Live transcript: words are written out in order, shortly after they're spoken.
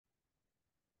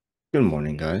Good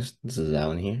morning, guys. This is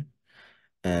Alan here,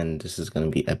 and this is going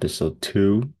to be episode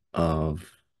two of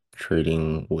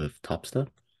trading with Topstep.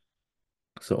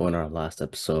 So, in our last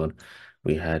episode,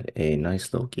 we had a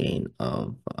nice little gain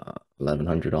of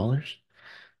 $1,100,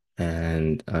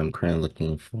 and I'm currently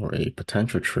looking for a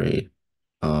potential trade,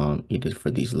 either for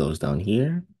these lows down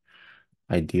here,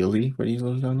 ideally for these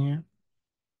lows down here,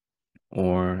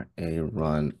 or a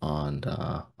run on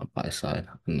the buy side,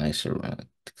 a nicer run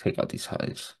to take out these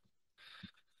highs.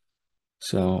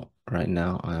 So right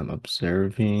now I'm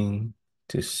observing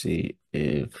to see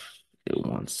if it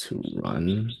wants to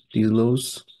run these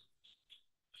lows.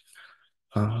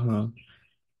 Uh,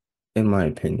 in my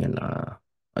opinion,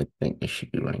 I think it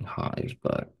should be running highs,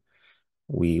 but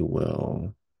we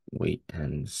will wait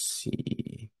and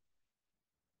see.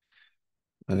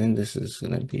 I think this is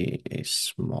gonna be a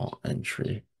small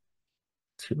entry.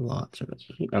 Two lots,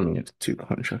 I mean it's two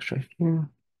contracts right here.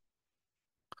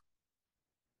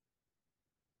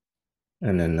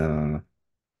 And then I'm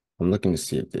looking to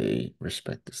see if they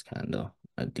respect this candle.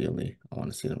 Ideally, I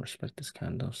want to see them respect this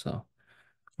candle. So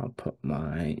I'll put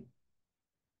my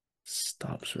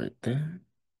stops right there.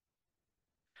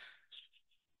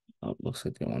 Oh, looks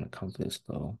like they want to come for this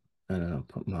though. And then I'll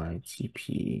put my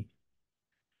TP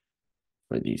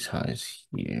for these highs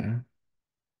here.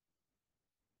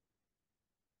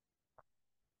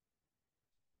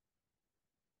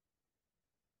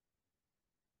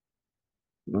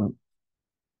 I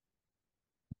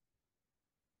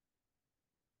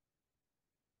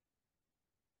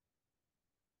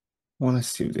want to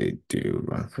see if they do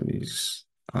run for these,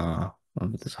 run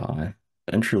for this high.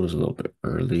 Entry was a little bit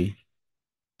early,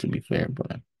 to be fair,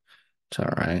 but it's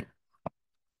all right.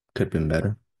 Could have been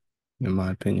better, in my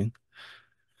opinion.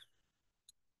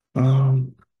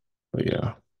 Um, but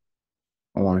yeah,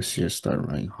 I want to see it start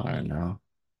running higher now.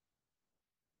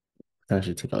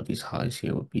 Potentially take out these highs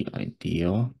here would be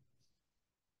ideal,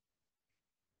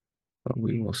 but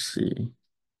we will see.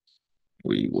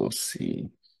 We will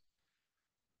see.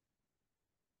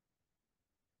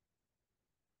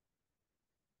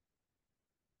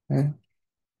 Okay.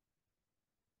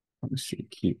 Let's see,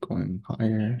 keep going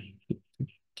higher,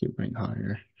 keep going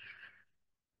higher.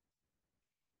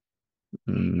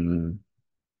 Mm,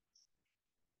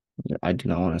 yeah, I do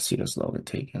not want to see this logo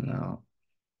taken out.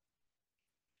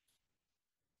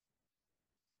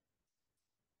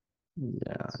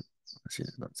 Yeah, I see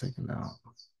this logo taken out.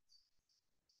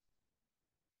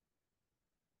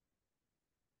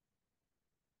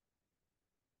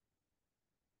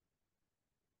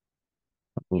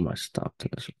 I'll move my stop to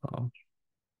this well.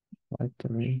 Like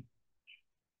three.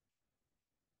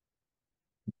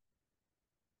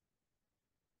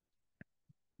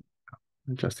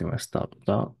 Adjusting my stop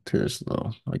out to this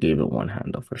low. I gave it one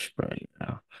handle for spread.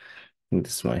 Yeah, I think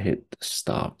this might hit the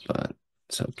stop, but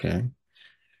it's okay.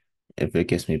 If it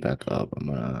gets me back up, I'm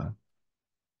gonna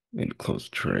maybe close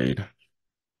the trade.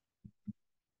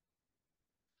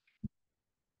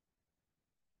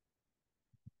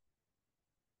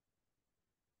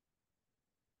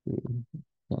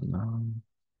 And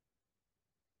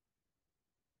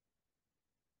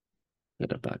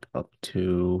get it back up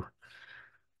to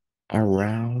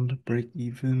around break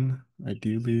even,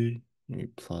 ideally, maybe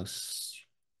plus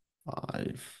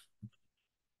five.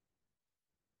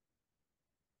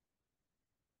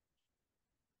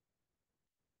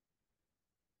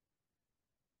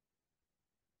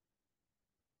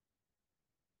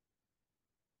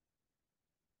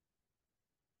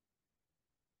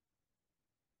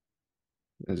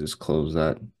 I just closed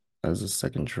that as a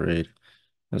second trade.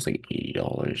 It was like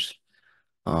 $80.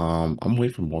 I'm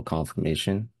waiting for more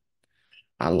confirmation.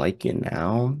 I like it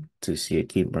now to see it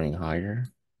keep running higher,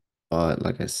 but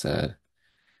like I said,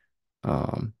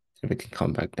 if it can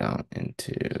come back down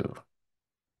into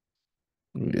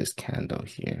this candle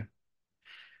here,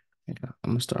 yeah,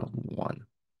 I'm gonna start with one.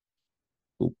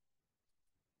 Oop,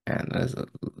 and that's a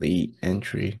late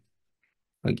entry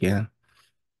again.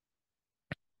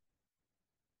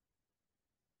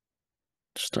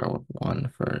 Start with one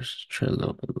first, trade a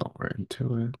little bit lower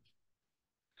into it.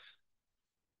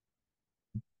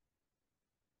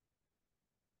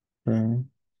 Okay.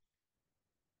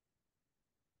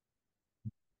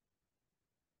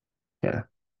 Yeah,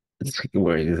 it's like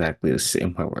we're exactly the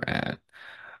same where we're at.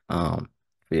 But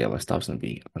yeah, my stop's gonna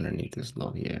be underneath this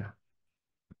low here.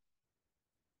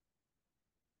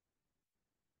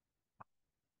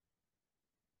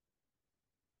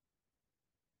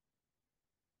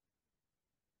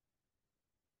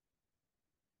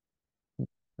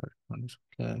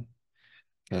 Okay,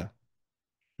 okay.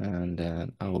 And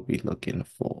then I will be looking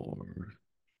for,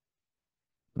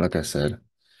 like I said,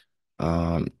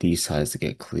 these sides to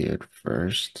get cleared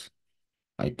first,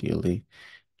 ideally.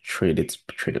 Trade it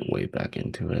way back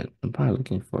into it. I'm probably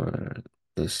looking for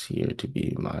this here to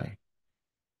be my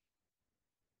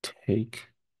take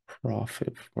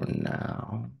profit for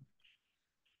now.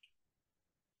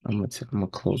 I'm gonna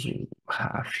close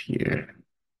half here.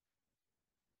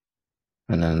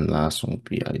 And then last one would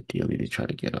be ideally to try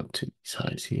to get up to these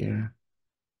highs here.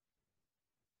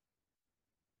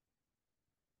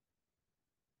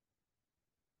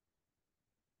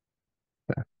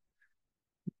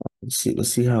 Let's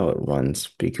see how it runs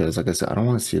because like I said, I don't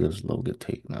want to see this low get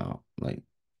taken out. Like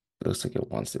it looks like it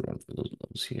wants to run for those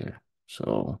lows here.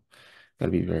 So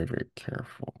gotta be very, very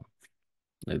careful.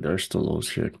 Like there are still lows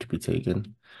here to be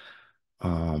taken.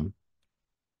 Um,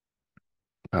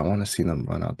 I want to see them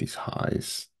run out these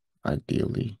highs,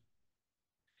 ideally.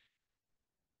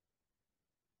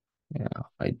 Yeah,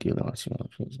 ideally I want to see one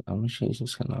of those. I'm actually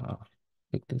just gonna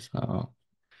pick this out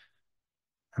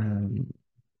and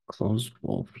close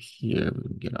both here. We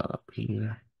can get out up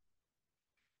here.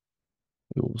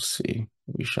 We will see.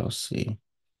 We shall see.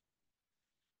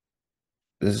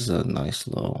 This is a nice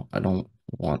low. I don't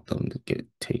want them to get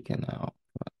taken out.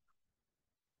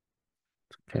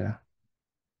 Okay.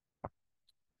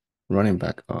 Running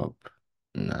back up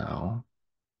now,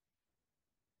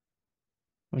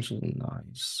 which is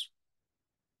nice.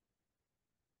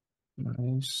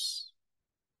 Nice.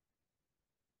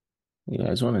 Yeah, I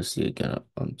just want to see it get up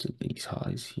onto these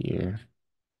highs here.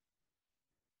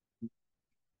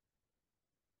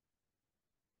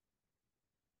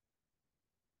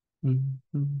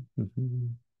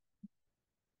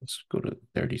 Let's go to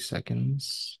 30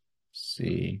 seconds.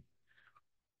 See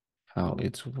how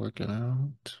it's working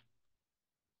out.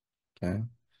 Okay.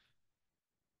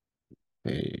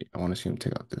 Hey, I want to see him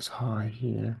take out this high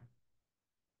here.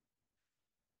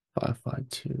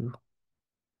 552.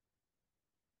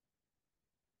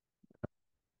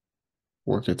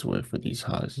 Work its way for these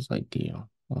highs is ideal.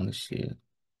 I want to see it.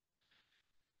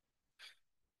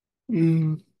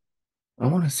 I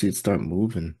want to see it start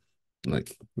moving.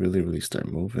 Like really, really start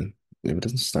moving. If it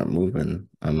doesn't start moving,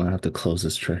 I might have to close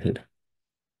this trade.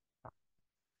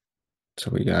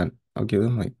 So we got, I'll give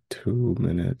them like 2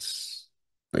 minutes,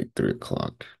 like 3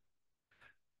 o'clock,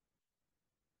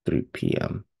 3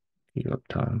 p.m. New York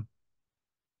time.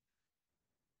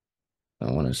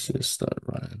 I want to see it start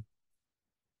running.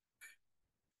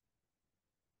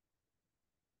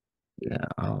 Yeah,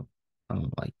 I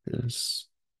don't like this.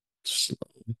 Slow.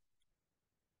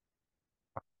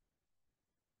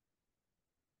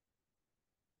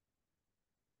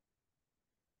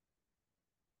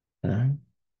 Okay.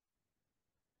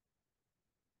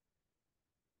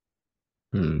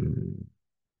 Hmm.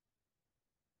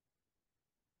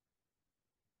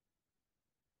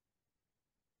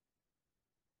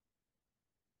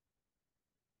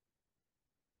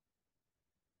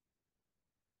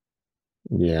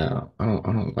 Yeah, I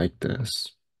don't like this.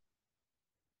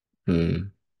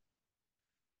 Hmm.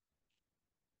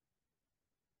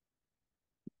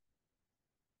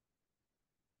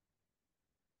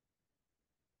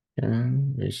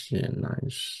 And we see a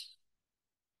nice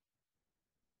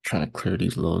trying to clear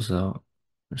these lows out.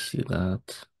 I see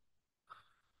that.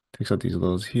 Takes out these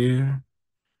lows here.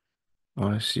 I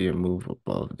want to see it move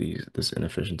above this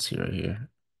inefficiency right here.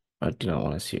 I do not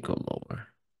want to see it go lower.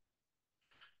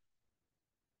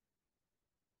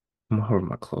 I'm gonna hold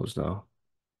my close though.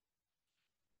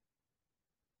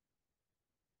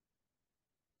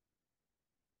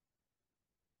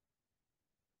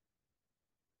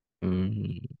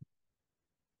 Mm,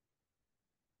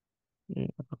 yeah.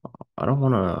 I don't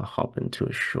want to hop into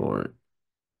a short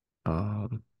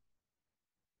um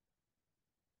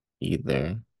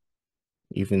either,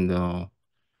 even though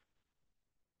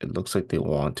it looks like they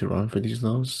want to run for these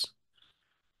lows.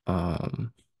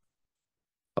 Um,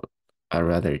 I'd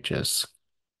rather just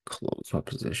close my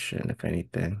position if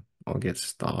anything. I'll get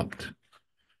stopped.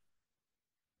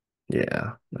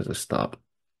 Yeah, there's a stop.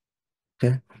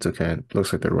 Okay, it's okay.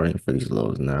 Looks like they're running for these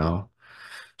lows now.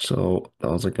 So that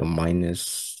was like a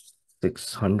minus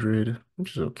 600,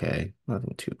 which is okay.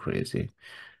 Nothing too crazy.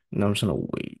 Now I'm just gonna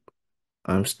wait.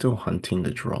 I'm still hunting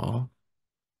the draw,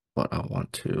 but I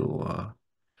want to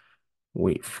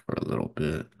wait for a little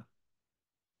bit.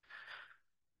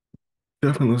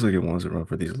 Definitely looks like it wants to run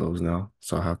for these lows now,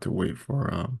 so I have to wait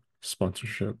for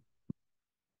sponsorship,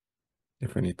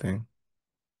 if anything.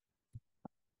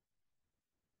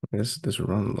 This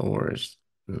run lower is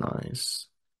nice.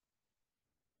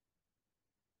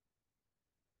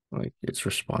 Like it's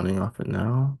responding off it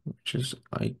now, which is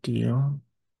ideal.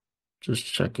 Just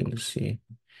checking to see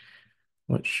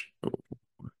which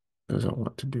does it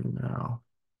want to do now?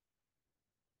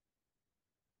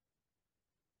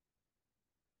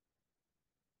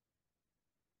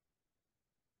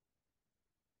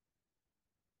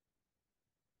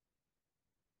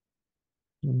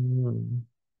 Hmm.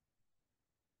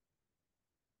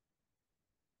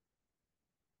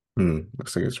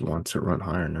 Looks like it wants to run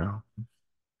higher now.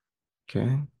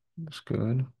 Okay, that's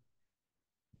good.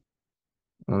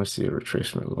 I want to see a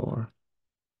retracement lower.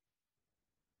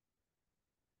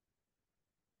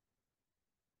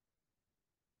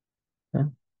 Okay.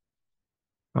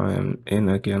 I am in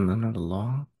again another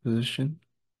long position,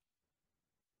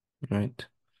 right?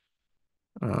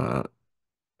 Uh,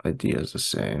 idea is the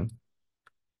same.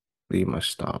 Leave my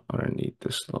stop underneath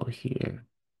this low here.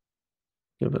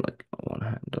 Give it like a one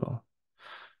handle.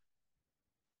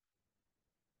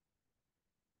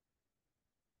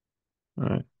 All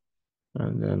right.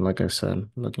 And then, like I said,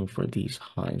 looking for these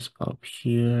highs up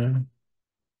here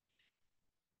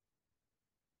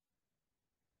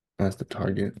as the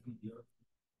target.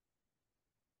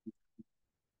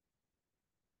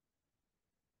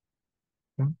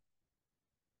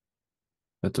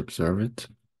 Let's observe it.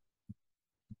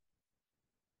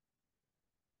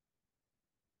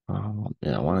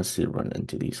 Yeah, I want to see it run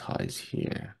into these highs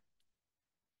here.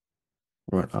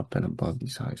 Run up and above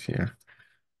these highs here.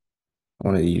 I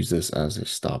want to use this as a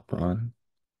stop run.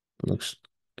 It looks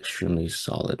extremely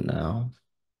solid now.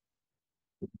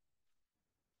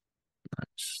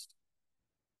 Nice.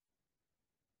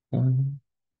 One,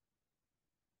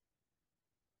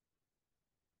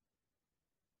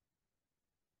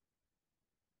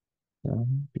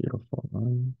 one, beautiful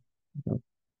one. Yep.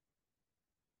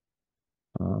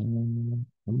 I'm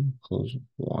gonna close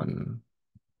one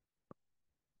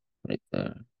right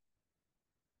there.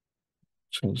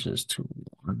 Change this to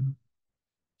one.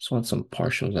 Just want some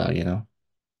partials out, you know?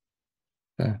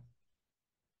 Okay. As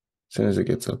soon as it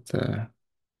gets up there.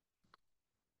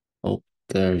 Oh,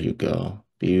 there you go.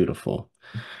 Beautiful.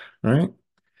 All right.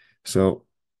 So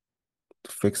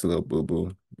to fix a little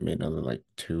boo-boo, made another like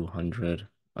 200.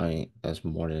 That's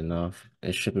more than enough.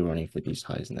 It should be running for these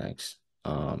highs next.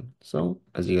 So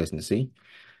as you guys can see,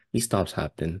 these stops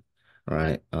happen. All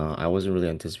right. I wasn't really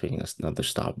anticipating another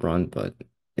stop run, but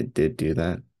it did do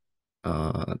that.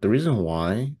 The reason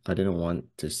why I didn't want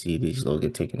to see these lows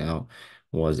get taken out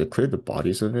was it cleared the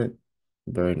bodies of it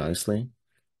very nicely.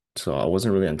 So I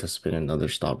wasn't really anticipating another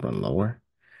stop run lower.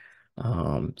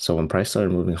 So when price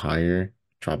started moving higher,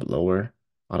 drop it lower,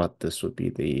 I thought this would be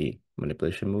the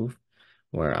manipulation move,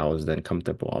 where I was then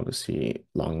comfortable, obviously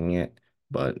longing it,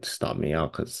 but stopped me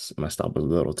out because my stop was a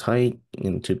little tight.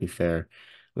 And to be fair,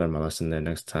 learn my lesson there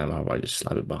next time. How about I just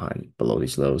slap it behind below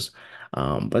these lows?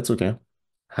 But it's okay.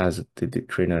 Has to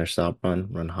create another stop run,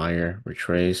 run higher,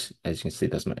 retrace. As you can see,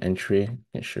 that's my entry. I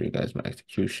can show you guys my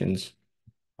executions,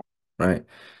 right?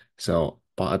 So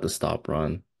bought at the stop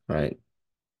run, right?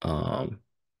 Um,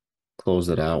 Closed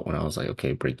it out when I was like,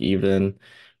 okay, break even.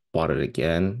 Bought it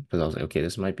again because I was like, okay,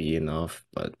 this might be enough,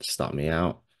 but stop me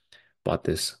out. Bought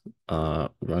this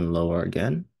run lower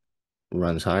again,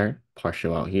 runs higher,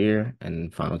 partial out here,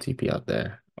 and final TP out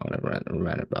there. I want to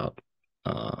ran about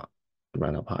uh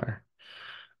run up higher.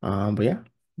 But yeah,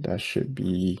 that should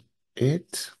be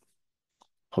it.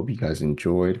 Hope you guys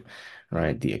enjoyed. All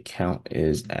right, the account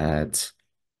is at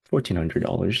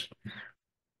 $1,400.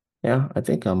 Yeah, I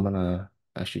think I'm gonna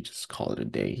actually just call it a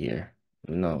day here.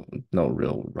 No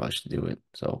real rush to do it.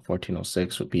 So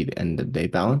 1406 would be the end of the day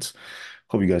balance.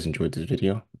 Hope you guys enjoyed this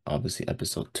video. Obviously,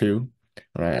 episode two,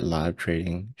 right? Live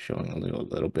trading, showing a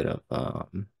little bit of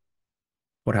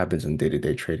what happens in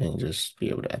day-to-day trading, just be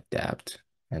able to adapt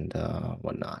and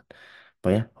whatnot. But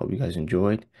yeah, hope you guys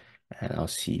enjoyed, and I'll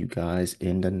see you guys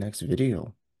in the next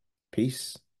video.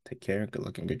 Peace. Take care. Good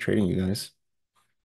luck and good trading, you guys.